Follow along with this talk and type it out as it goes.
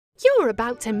You're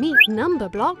about to meet number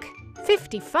block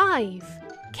 55.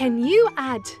 Can you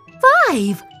add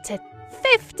 5 to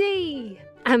 50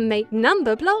 and make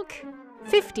number block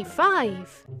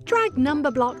 55? Drag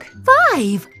number block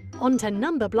 5. onto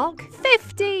number block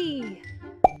 50.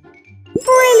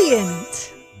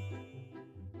 Brilliant!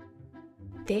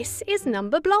 This is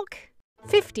number block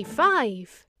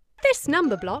 55. This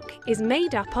number block is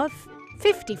made up of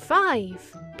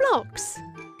 55 blocks.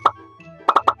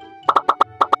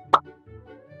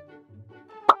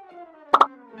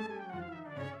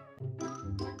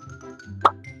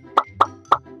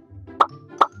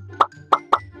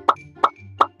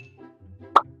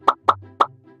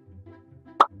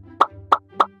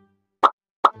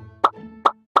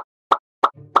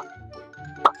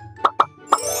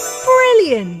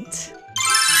 Brilliant!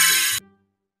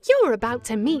 You're about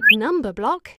to meet number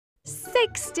block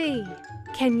 60.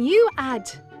 Can you add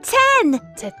 10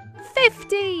 to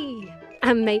 50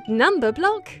 and make number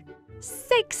block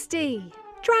 60?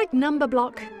 Drag number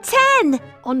block 10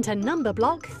 onto number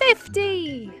block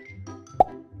 50.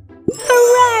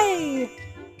 Hooray!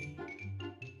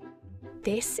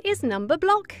 This is number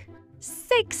block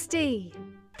 60.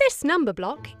 This number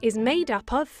block is made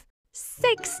up of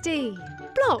 60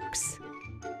 blocks.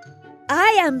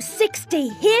 I am 60,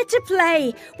 here to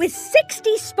play, with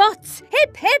 60 spots.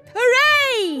 Hip, hip,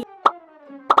 hooray!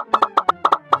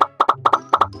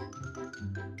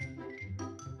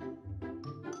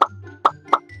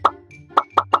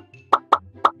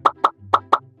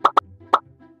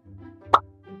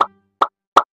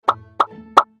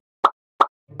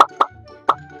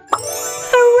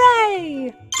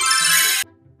 Hooray!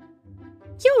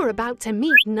 You're about to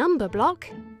meet number block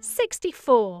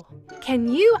 64. Can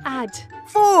you add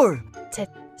 4 to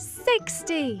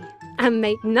 60 and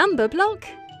make number block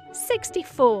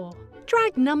 64?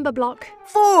 Drag number block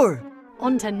 4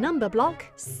 onto number block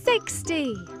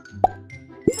 60.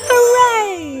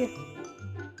 Hooray!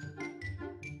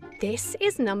 This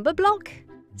is number block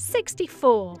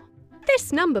 64.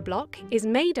 This number block is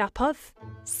made up of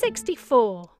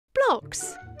 64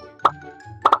 blocks.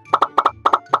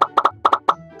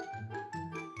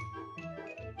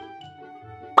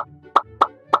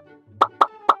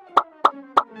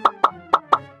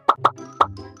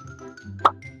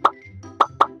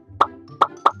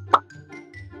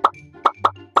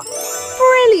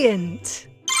 Brilliant!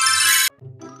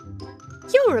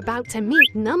 You're about to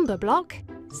meet number block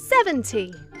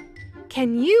 70.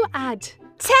 Can you add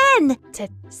 10 to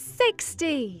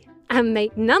 60 and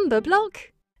make number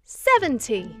block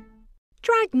 70?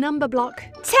 Drag number block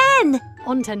 10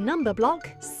 onto number block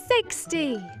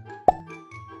 60.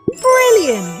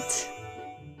 Brilliant!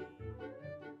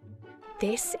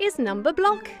 This is number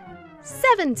block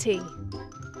 70.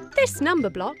 This number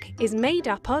block is made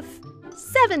up of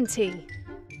 70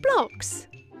 blocks.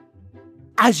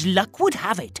 As luck would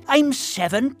have it, I'm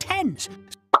 7 tens.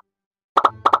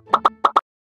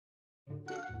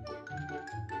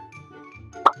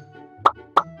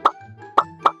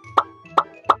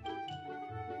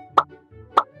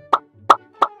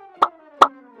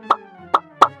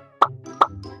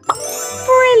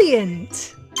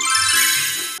 Brilliant!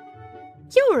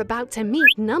 You're about to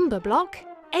meet number block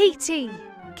 80.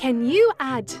 Can you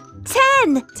add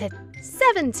 10 to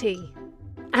 70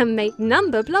 and make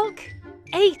number block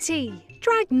 80?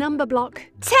 Drag number block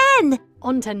 10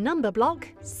 onto number block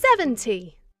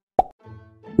 70.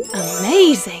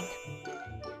 Amazing!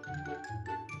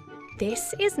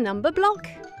 This is number block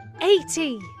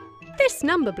 80. This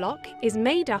number block is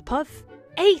made up of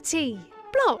 80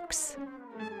 blocks.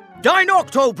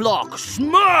 Dinoctoblock,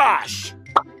 smash!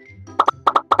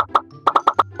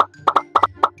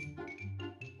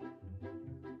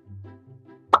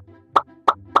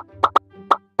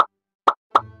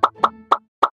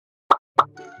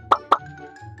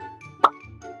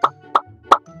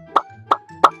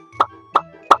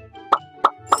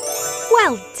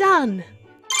 Well done!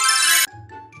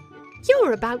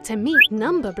 You're about to meet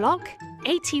number block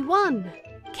 81.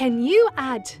 Can you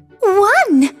add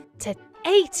 1 to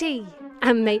 80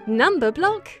 and make number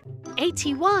block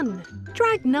 81?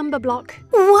 Drag number block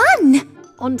 1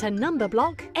 onto number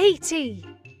block 80.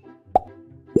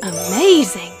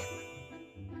 Amazing!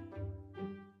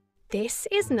 This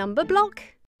is number block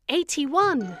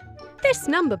 81. This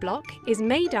number block is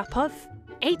made up of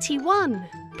 81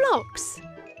 blocks.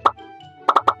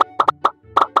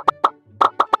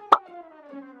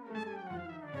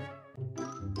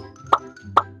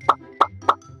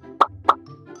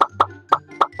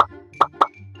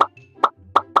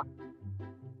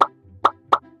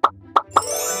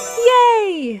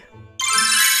 Yay!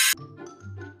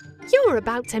 You're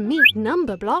about to meet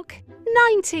number block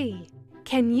 90.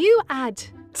 Can you add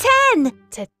 10.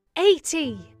 to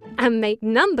 80 and make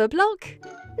number block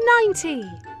 90?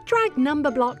 Drag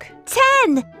number block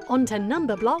 10. onto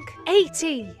number block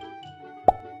 80.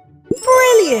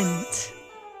 Brilliant!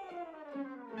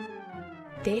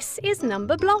 This is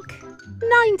number block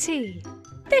 90.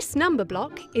 This number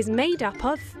block is made up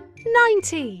of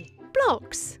 90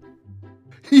 blocks.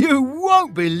 You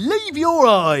won't believe your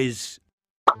eyes.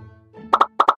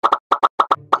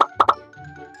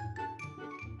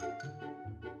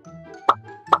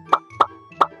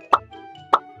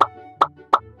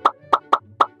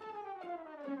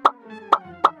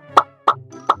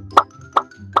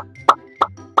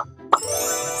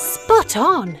 Spot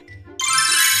on!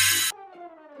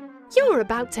 You're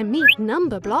about to meet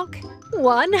number block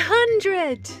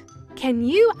 100. Can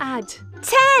you add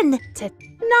 10. to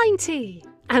 90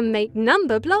 and make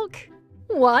number block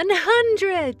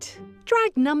 100?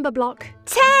 Drag number block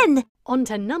 10.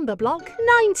 onto number block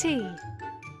 90.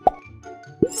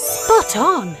 Spot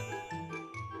on!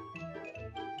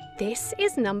 This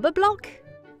is number block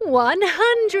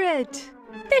 100.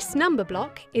 This number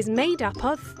block is made up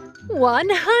of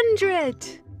 100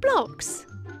 blocks.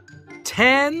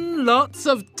 10 lots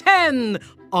of 10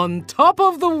 on top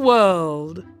of the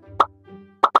world.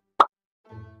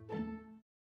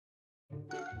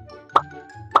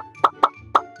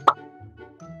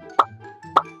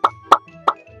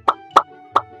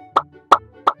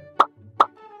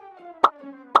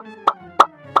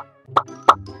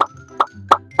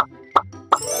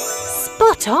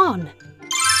 Spot on!